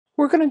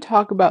We're going to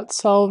talk about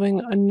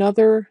solving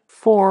another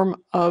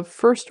form of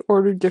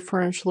first-order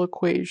differential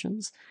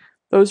equations.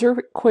 Those are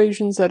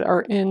equations that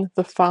are in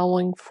the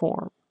following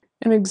form.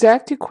 An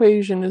exact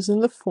equation is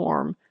in the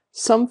form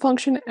some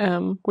function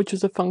m, which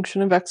is a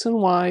function of x and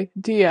y,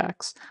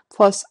 dx,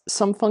 plus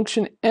some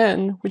function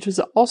n, which is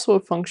also a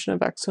function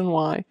of x and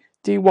y,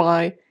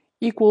 dy,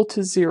 equal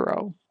to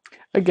 0.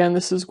 Again,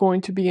 this is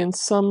going to be in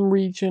some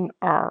region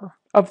R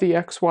of the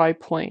xy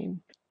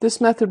plane.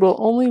 This method will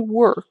only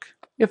work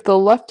if the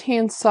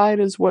left-hand side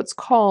is what's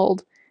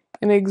called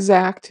an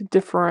exact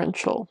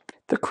differential.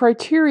 The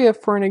criteria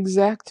for an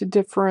exact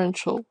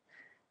differential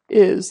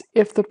is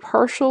if the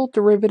partial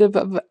derivative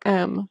of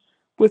m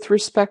with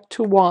respect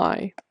to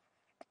y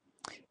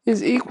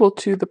is equal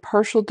to the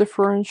partial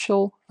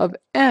differential of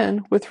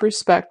n with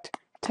respect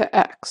to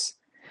x.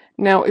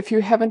 Now, if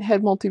you haven't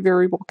had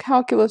multivariable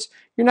calculus,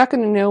 you're not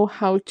going to know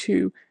how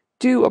to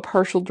do a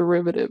partial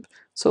derivative.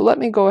 So let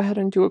me go ahead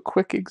and do a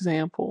quick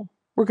example.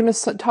 We're going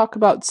to talk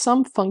about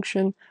some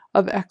function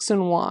of x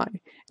and y,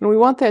 and we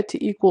want that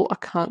to equal a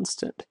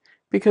constant,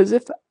 because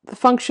if the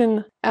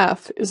function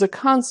f is a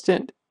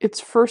constant, its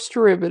first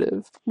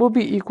derivative will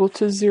be equal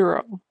to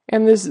 0.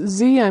 And this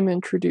z I'm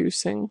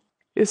introducing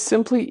is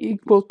simply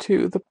equal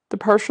to the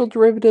partial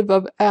derivative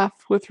of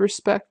f with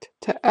respect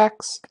to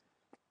x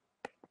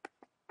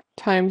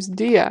times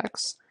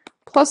dx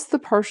plus the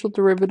partial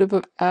derivative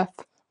of f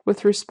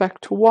with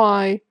respect to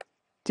y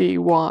dy.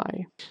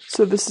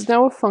 So this is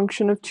now a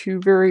function of two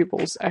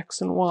variables,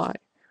 x and y.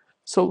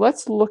 So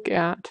let's look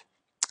at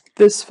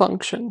this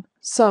function.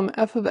 Sum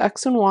f of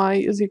x and y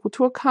is equal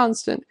to a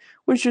constant,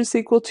 which is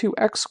equal to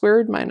x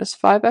squared minus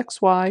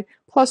 5xy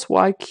plus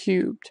y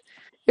cubed.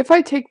 If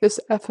I take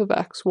this f of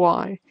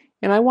xy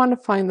and I want to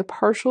find the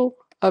partial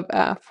of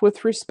f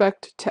with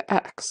respect to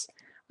x,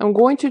 I'm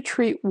going to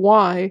treat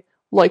y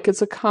like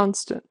it's a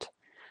constant.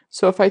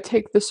 So if I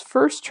take this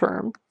first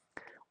term,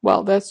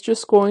 well, that's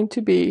just going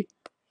to be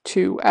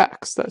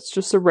 2x. That's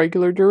just a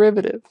regular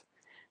derivative.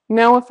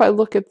 Now if I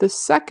look at this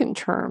second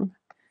term,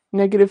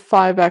 negative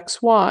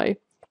 5xy,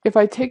 if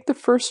I take the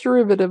first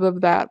derivative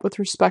of that with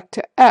respect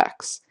to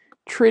x,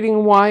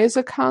 treating y as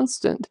a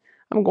constant,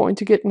 I'm going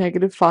to get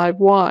negative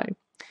 5y.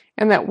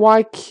 And that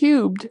y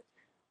cubed,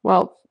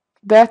 well,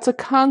 that's a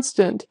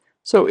constant,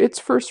 so its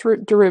first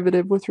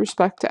derivative with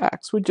respect to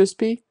x would just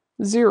be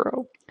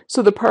 0.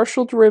 So the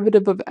partial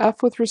derivative of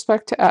f with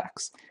respect to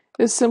x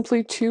is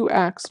simply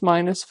 2x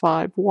minus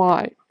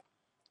 5y.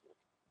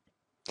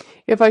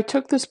 If I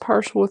took this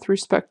partial with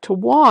respect to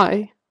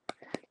y,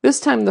 this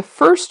time the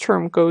first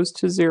term goes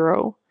to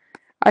 0.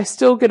 I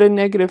still get a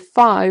negative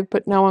 5,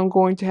 but now I'm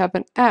going to have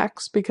an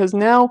x, because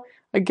now,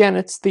 again,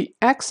 it's the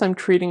x I'm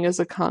treating as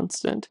a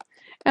constant.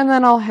 And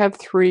then I'll have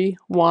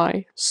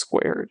 3y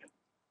squared.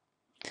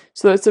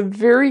 So that's a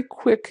very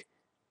quick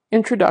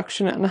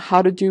introduction on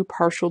how to do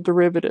partial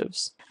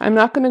derivatives. I'm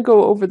not going to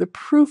go over the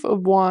proof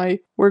of why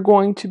we're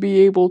going to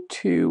be able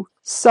to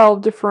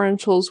solve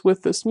differentials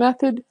with this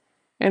method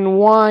and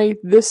why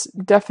this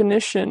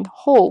definition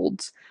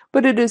holds,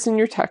 but it is in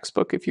your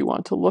textbook if you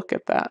want to look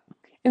at that.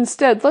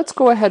 Instead, let's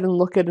go ahead and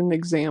look at an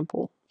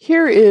example.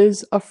 Here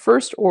is a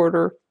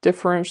first-order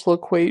differential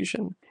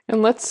equation,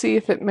 and let's see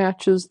if it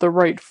matches the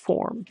right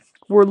form.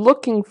 We're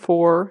looking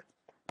for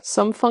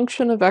some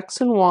function of x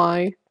and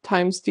y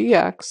times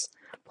dx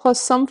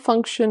plus some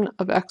function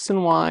of x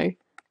and y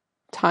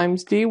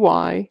times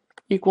dy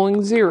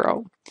equaling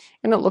 0.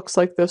 And it looks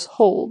like this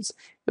holds.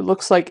 It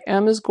looks like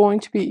m is going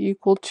to be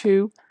equal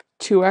to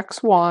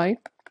 2xy,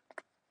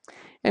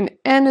 and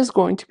n is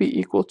going to be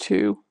equal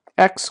to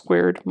x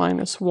squared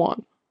minus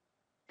 1.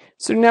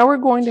 So now we're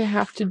going to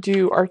have to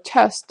do our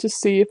test to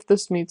see if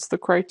this meets the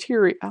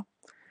criteria.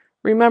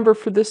 Remember,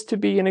 for this to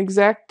be an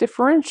exact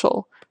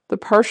differential, the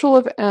partial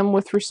of m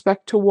with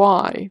respect to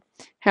y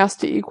has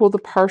to equal the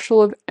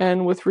partial of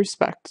n with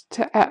respect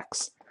to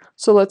x.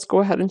 So let's go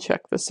ahead and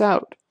check this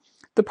out.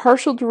 The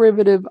partial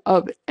derivative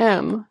of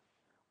m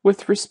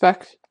with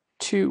respect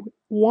to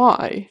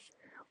y,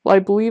 well, I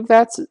believe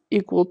that's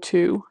equal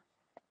to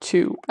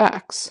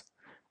 2x.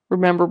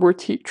 Remember, we're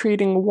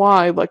treating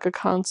y like a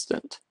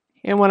constant.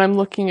 And when I'm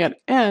looking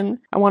at n,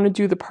 I want to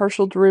do the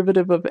partial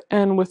derivative of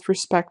n with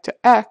respect to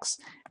x,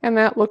 and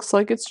that looks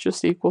like it's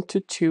just equal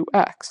to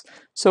 2x.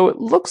 So it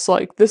looks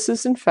like this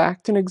is in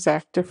fact an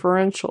exact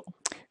differential.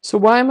 So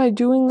why am I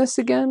doing this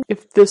again?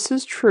 If this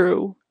is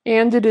true,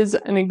 and it is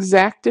an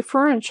exact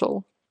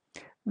differential,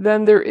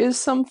 then there is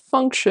some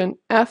function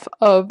f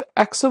of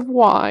x of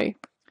y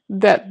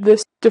that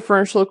this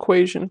differential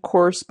equation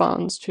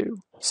corresponds to.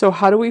 So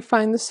how do we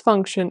find this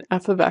function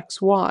f of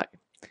x, y?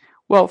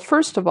 Well,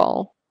 first of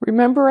all,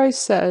 remember I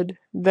said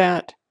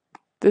that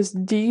this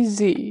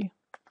dz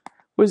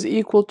was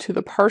equal to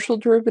the partial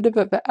derivative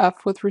of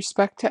f with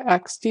respect to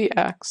x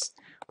dx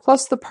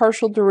plus the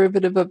partial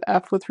derivative of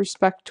f with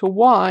respect to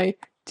y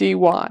dy.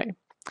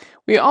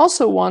 We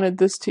also wanted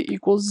this to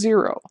equal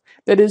 0.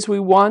 That is, we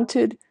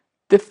wanted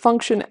the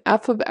function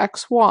f of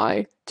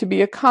xy to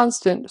be a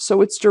constant,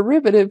 so its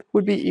derivative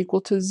would be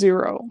equal to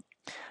 0.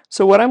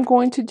 So what I'm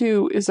going to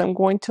do is I'm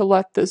going to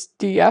let this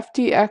df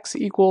dx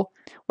equal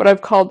what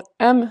I've called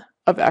m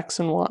of x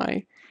and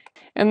y,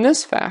 and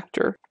this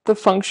factor, the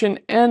function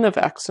n of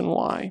x and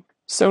y.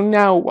 So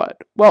now what?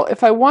 Well,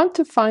 if I want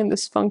to find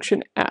this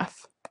function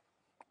f,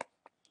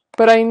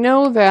 but I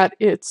know that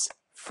its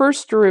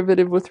first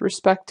derivative with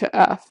respect to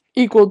f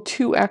equaled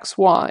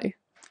 2xy.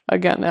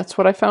 Again, that's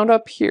what I found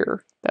up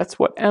here. That's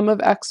what m of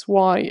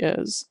xy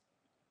is.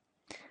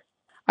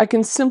 I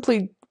can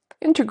simply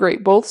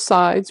integrate both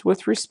sides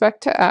with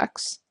respect to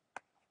x,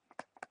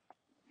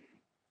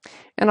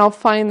 and I'll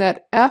find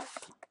that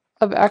f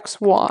of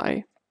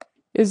xy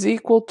is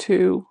equal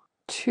to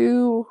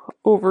 2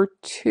 over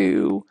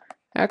 2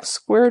 x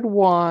squared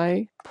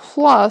y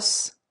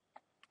plus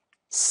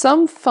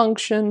some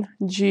function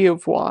g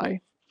of y.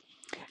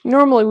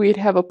 Normally we'd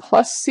have a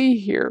plus c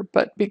here,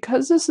 but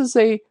because this is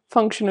a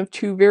function of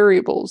two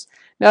variables,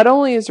 not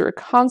only is there a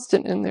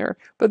constant in there,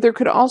 but there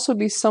could also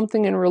be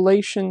something in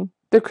relation,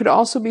 there could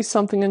also be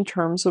something in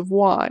terms of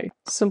y.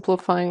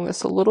 Simplifying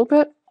this a little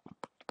bit,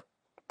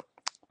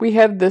 we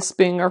have this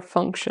being our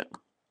function.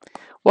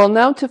 Well,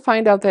 now to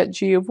find out that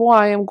g of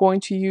y, I'm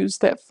going to use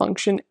that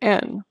function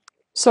n.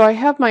 So I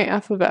have my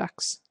f of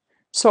x.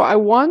 So I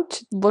want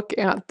to look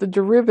at the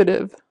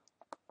derivative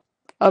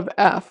of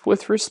f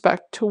with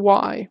respect to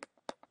y.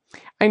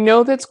 I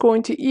know that's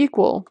going to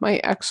equal my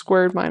x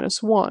squared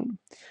minus 1.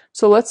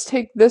 So let's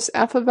take this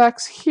f of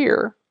x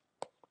here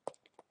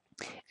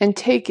and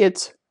take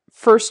its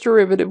first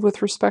derivative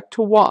with respect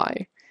to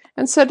y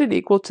and set it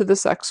equal to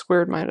this x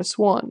squared minus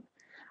 1.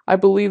 I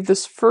believe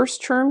this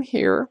first term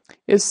here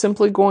is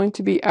simply going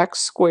to be x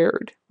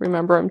squared.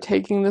 Remember, I'm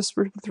taking this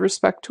with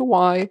respect to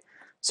y,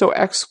 so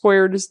x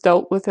squared is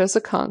dealt with as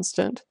a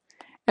constant.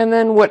 And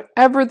then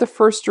whatever the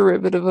first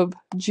derivative of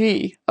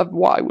g of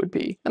y would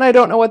be. And I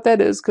don't know what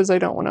that is because I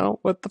don't know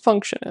what the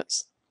function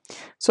is.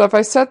 So if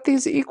I set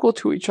these equal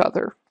to each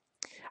other,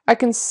 I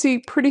can see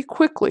pretty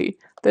quickly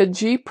that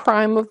g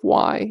prime of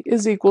y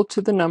is equal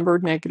to the number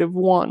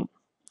 -1.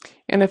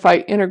 And if I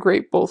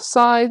integrate both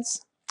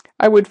sides,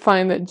 I would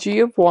find that g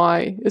of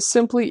y is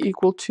simply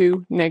equal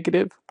to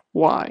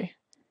 -y.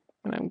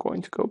 And I'm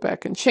going to go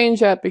back and change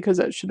that because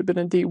that should have been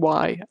a dy,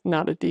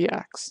 not a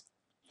dx.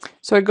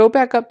 So I go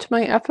back up to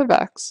my f of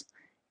x,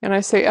 and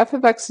I say f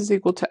of x is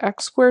equal to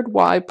x squared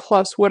y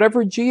plus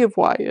whatever g of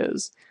y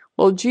is.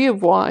 Well, g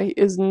of y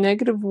is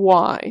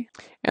 -y,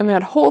 and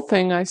that whole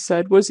thing I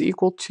said was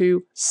equal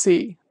to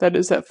c. That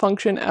is, that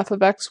function f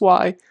of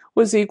xy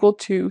was equal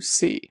to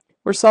c.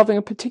 We're solving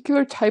a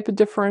particular type of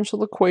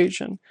differential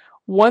equation,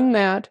 one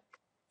that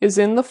is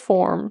in the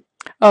form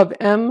of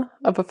m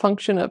of a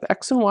function of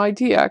x and y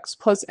dx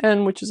plus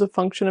n, which is a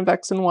function of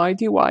x and y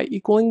dy,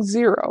 equaling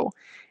 0.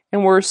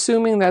 And we're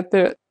assuming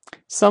that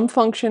some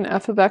function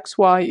f of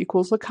xy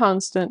equals a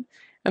constant,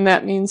 and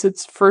that means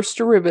its first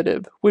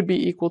derivative would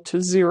be equal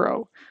to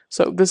 0.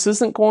 So this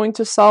isn't going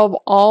to solve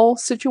all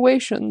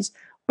situations,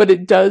 but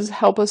it does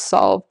help us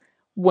solve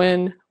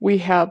when we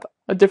have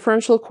a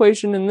differential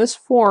equation in this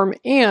form,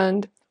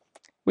 and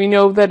we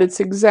know that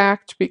it's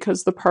exact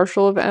because the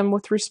partial of m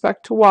with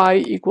respect to y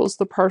equals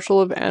the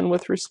partial of n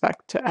with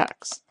respect to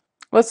x.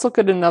 Let's look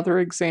at another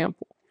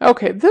example.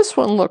 Okay, this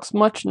one looks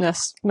much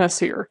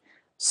messier.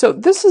 So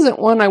this isn't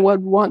one I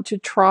would want to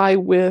try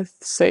with,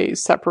 say,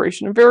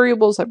 separation of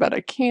variables. I bet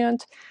I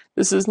can't.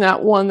 This is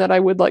not one that I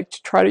would like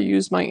to try to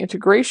use my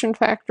integration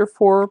factor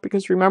for,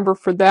 because remember,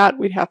 for that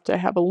we'd have to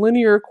have a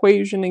linear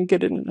equation and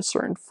get it in a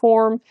certain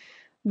form.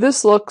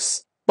 This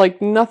looks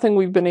like nothing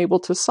we've been able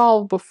to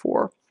solve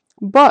before.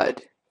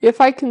 But if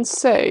I can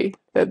say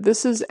that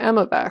this is m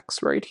of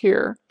x right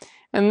here,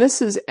 and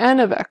this is n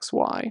of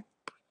xy,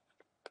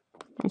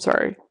 I'm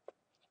sorry,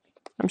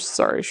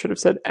 I should have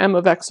said m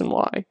of x and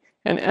y,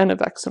 and n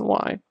of x and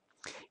y.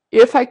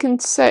 If I can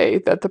say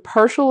that the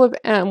partial of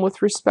m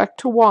with respect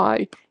to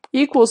y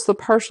equals the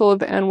partial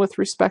of n with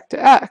respect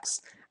to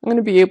x, I'm going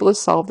to be able to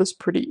solve this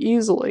pretty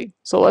easily.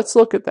 So let's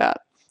look at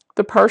that.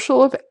 The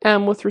partial of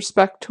m with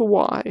respect to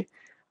y,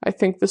 I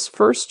think this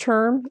first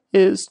term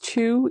is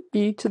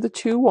 2e to the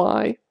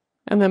 2y,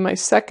 and then my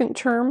second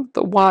term,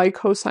 the y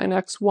cosine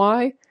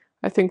xy,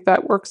 I think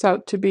that works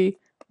out to be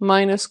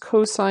minus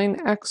cosine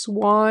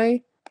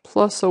xy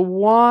plus a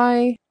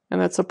y, and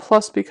that's a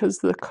plus because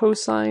the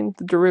cosine,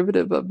 the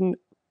derivative of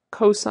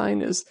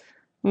cosine is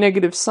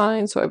negative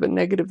sign, so I have a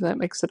negative that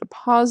makes it a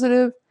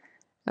positive.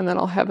 And then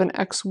I'll have an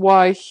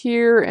xy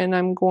here, and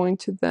I'm going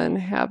to then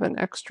have an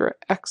extra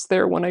x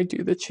there when I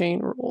do the chain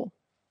rule.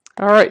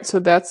 Alright, so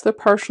that's the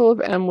partial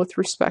of m with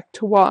respect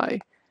to y.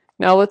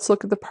 Now let's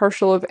look at the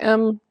partial of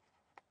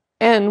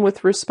n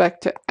with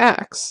respect to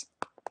x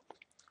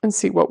and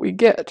see what we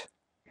get.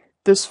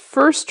 This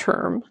first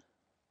term,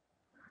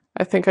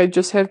 I think I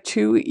just have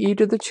 2e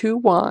to the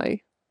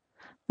 2y.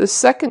 The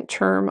second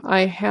term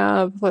I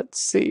have, let's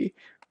see,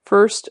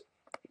 first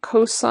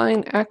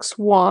cosine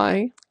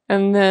xy,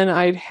 and then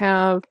I'd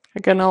have,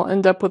 again, I'll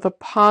end up with a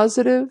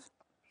positive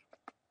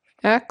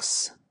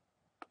x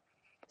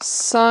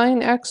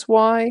sine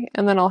xy,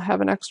 and then I'll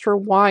have an extra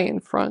y in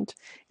front.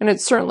 And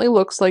it certainly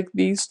looks like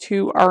these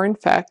two are in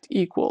fact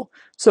equal.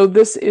 So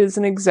this is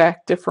an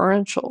exact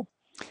differential.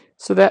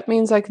 So that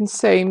means I can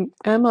say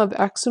m of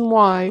x and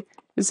y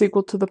is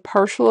equal to the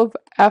partial of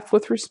f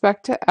with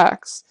respect to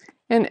x,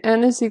 and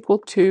n is equal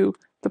to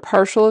the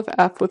partial of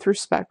f with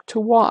respect to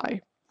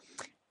y.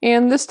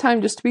 And this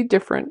time, just to be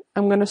different,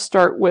 I'm going to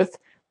start with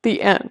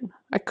the n.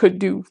 I could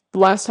do,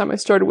 last time I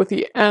started with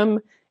the m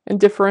and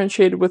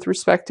differentiated with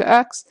respect to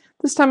x.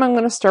 This time I'm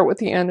going to start with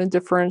the n and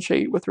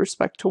differentiate with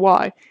respect to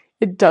y.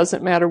 It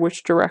doesn't matter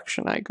which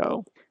direction I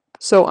go.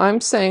 So I'm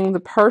saying the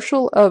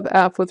partial of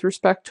f with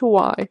respect to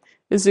y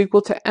is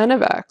equal to n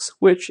of x,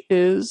 which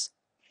is,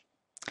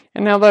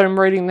 and now that I'm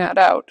writing that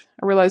out,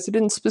 I realize I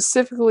didn't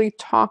specifically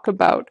talk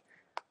about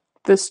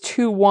this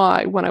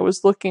 2y when I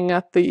was looking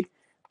at the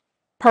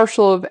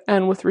partial of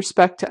n with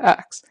respect to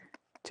x.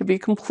 To be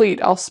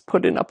complete, I'll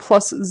put in a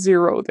plus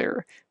 0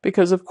 there,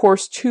 because of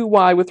course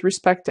 2y with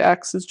respect to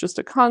x is just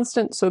a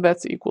constant, so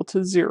that's equal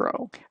to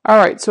 0.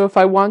 Alright, so if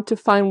I want to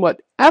find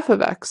what f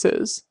of x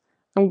is,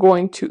 I'm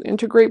going to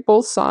integrate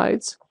both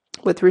sides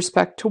with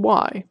respect to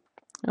y.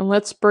 And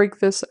let's break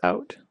this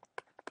out.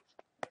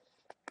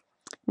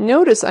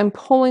 Notice I'm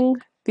pulling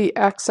the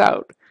x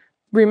out.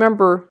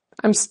 Remember,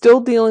 I'm still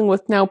dealing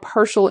with now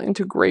partial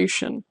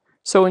integration.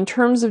 So in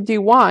terms of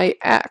dy,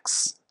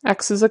 x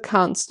is a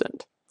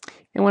constant.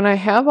 And when I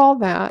have all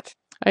that,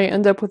 I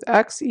end up with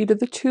x e to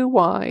the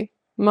 2y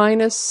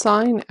minus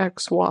sine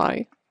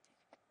xy.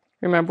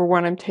 Remember,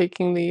 when I'm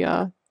taking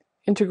the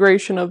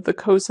integration of the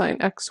cosine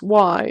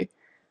xy,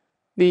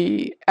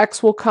 the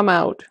x will come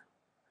out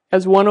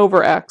as 1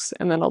 over x,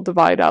 and then I'll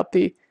divide out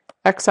the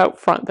x out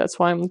front. That's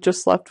why I'm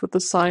just left with the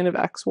sine of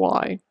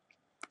xy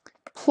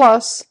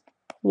plus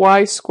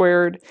y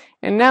squared.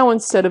 And now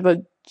instead of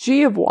a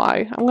g of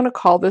y, I'm going to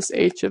call this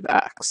h of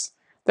x.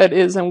 That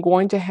is, I'm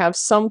going to have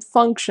some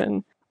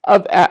function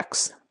of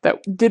x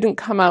that didn't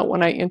come out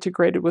when I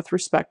integrated with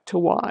respect to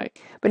y.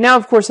 But now,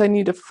 of course, I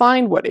need to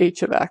find what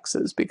h of x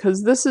is,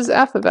 because this is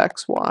f of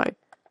xy.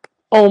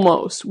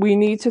 Almost. We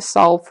need to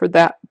solve for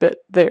that bit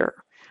there.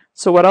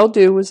 So what I'll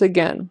do is,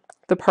 again,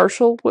 the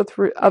partial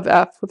of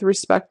f with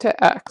respect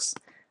to x.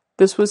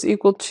 This was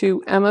equal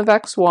to m of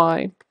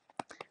xy,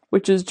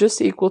 which is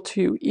just equal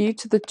to e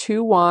to the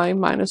 2y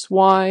minus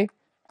y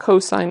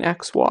cosine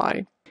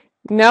xy.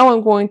 Now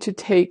I'm going to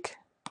take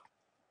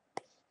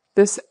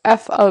this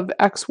f of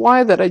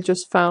xy that I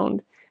just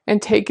found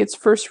and take its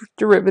first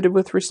derivative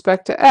with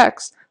respect to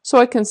x, so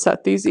I can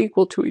set these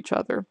equal to each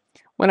other.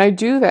 When I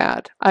do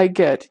that, I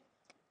get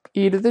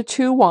e to the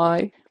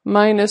 2y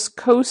minus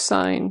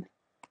cosine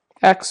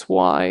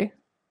xy.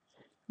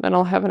 Then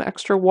I'll have an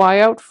extra y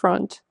out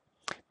front.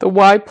 The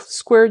y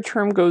squared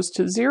term goes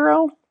to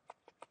 0.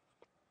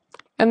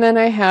 And then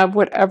I have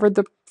whatever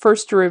the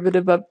first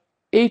derivative of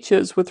h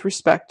is with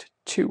respect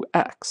to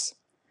x.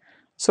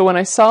 So when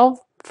I solve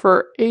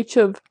for h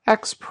of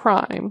x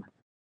prime,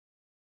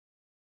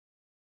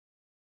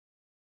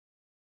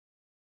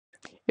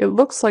 it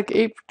looks like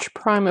h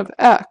prime of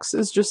x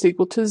is just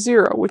equal to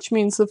 0, which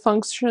means the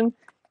function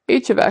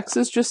h of x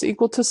is just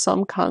equal to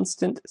some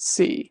constant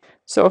c.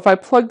 So if I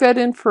plug that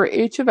in for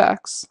h of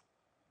x,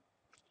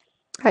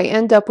 I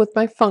end up with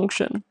my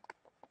function,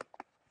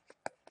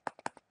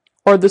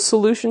 or the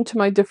solution to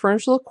my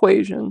differential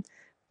equation,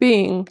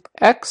 being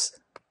x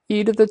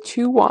e to the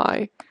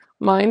 2y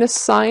minus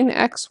sine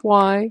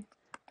xy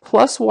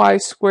plus y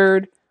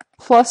squared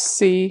plus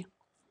c,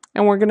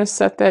 and we're going to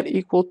set that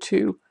equal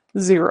to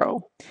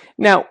 0.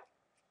 Now,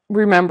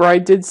 remember, I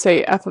did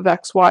say f of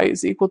xy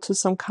is equal to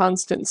some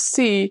constant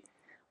c,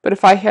 but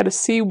if I had a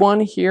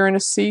c1 here and a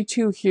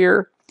c2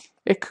 here,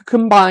 it could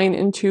combine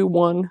into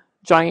one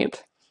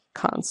giant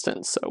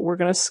constant. So we're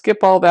going to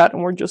skip all that,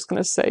 and we're just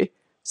going to say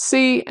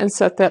c and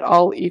set that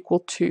all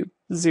equal to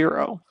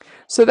 0.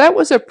 So that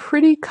was a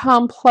pretty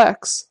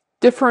complex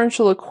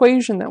differential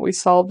equation that we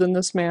solved in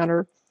this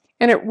manner,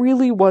 and it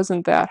really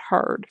wasn't that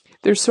hard.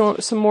 There's some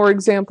more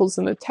examples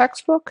in the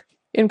textbook.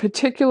 In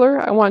particular,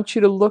 I want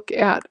you to look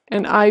at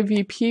an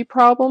IVP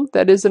problem,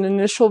 that is an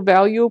initial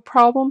value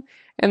problem,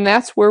 and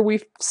that's where we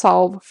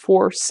solve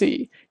for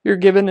c. You're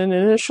given an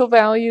initial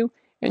value,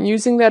 and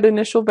using that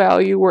initial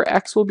value where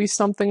x will be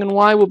something and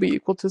y will be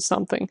equal to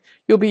something,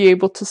 you'll be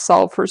able to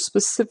solve for a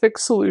specific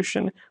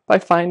solution by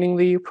finding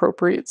the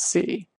appropriate c.